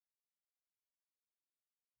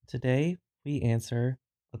Today, we answer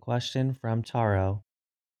a question from Taro.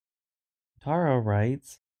 Taro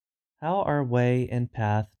writes, how are way and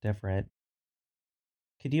path different?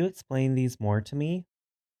 Could you explain these more to me?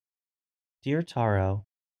 Dear Taro,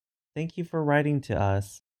 thank you for writing to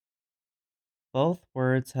us. Both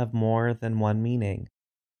words have more than one meaning.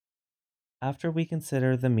 After we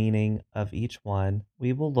consider the meaning of each one,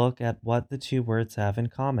 we will look at what the two words have in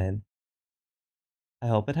common. I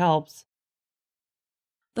hope it helps.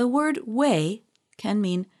 The word way can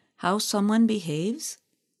mean how someone behaves,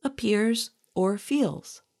 appears, or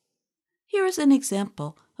feels. Here is an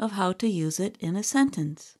example of how to use it in a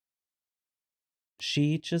sentence.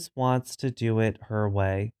 She just wants to do it her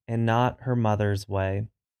way and not her mother's way.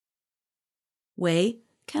 Way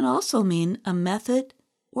can also mean a method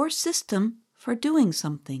or system for doing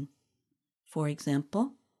something. For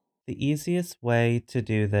example, The easiest way to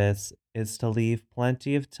do this is to leave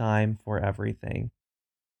plenty of time for everything.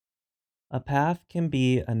 A path can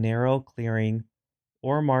be a narrow clearing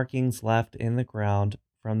or markings left in the ground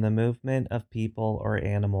from the movement of people or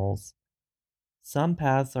animals. Some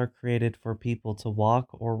paths are created for people to walk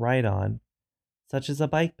or ride on, such as a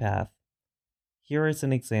bike path. Here is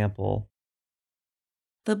an example.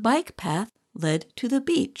 the bike path led to the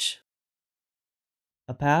beach.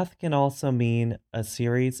 A path can also mean a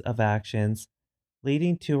series of actions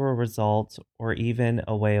leading to a result or even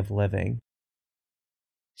a way of living.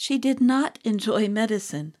 She did not enjoy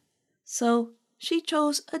medicine, so she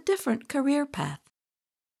chose a different career path.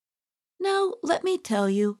 Now let me tell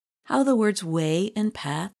you how the words way and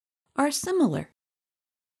path are similar.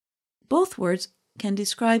 Both words can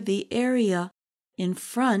describe the area in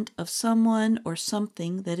front of someone or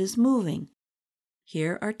something that is moving.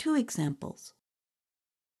 Here are two examples.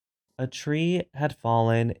 A tree had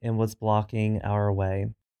fallen and was blocking our way.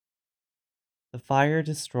 The fire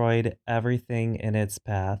destroyed everything in its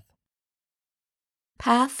path.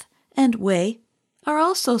 Path and way are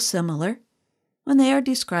also similar when they are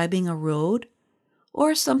describing a road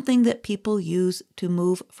or something that people use to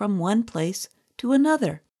move from one place to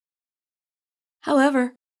another.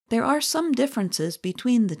 However, there are some differences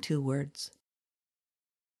between the two words.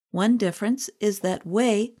 One difference is that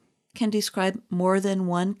way can describe more than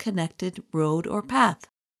one connected road or path.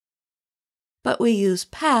 But we use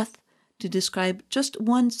path to describe just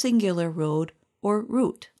one singular road or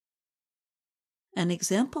route. An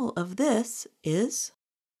example of this is,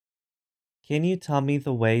 Can you tell me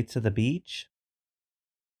the way to the beach?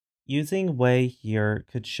 Using way here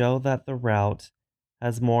could show that the route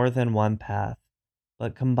has more than one path,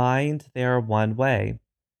 but combined they are one way.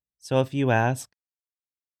 So if you ask,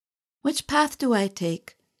 which path do I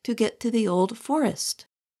take to get to the old forest?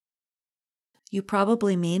 You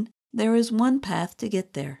probably mean there is one path to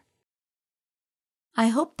get there. I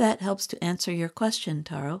hope that helps to answer your question,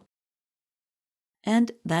 Taro.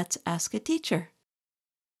 And that's Ask a Teacher.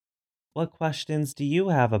 what questions do you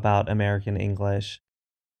have about American English?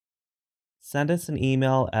 Send us an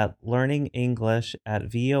email at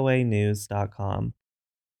learningenglish@voanews.com.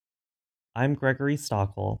 I'm Gregory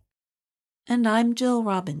Stockel. And I'm Jill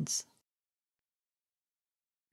Robbins.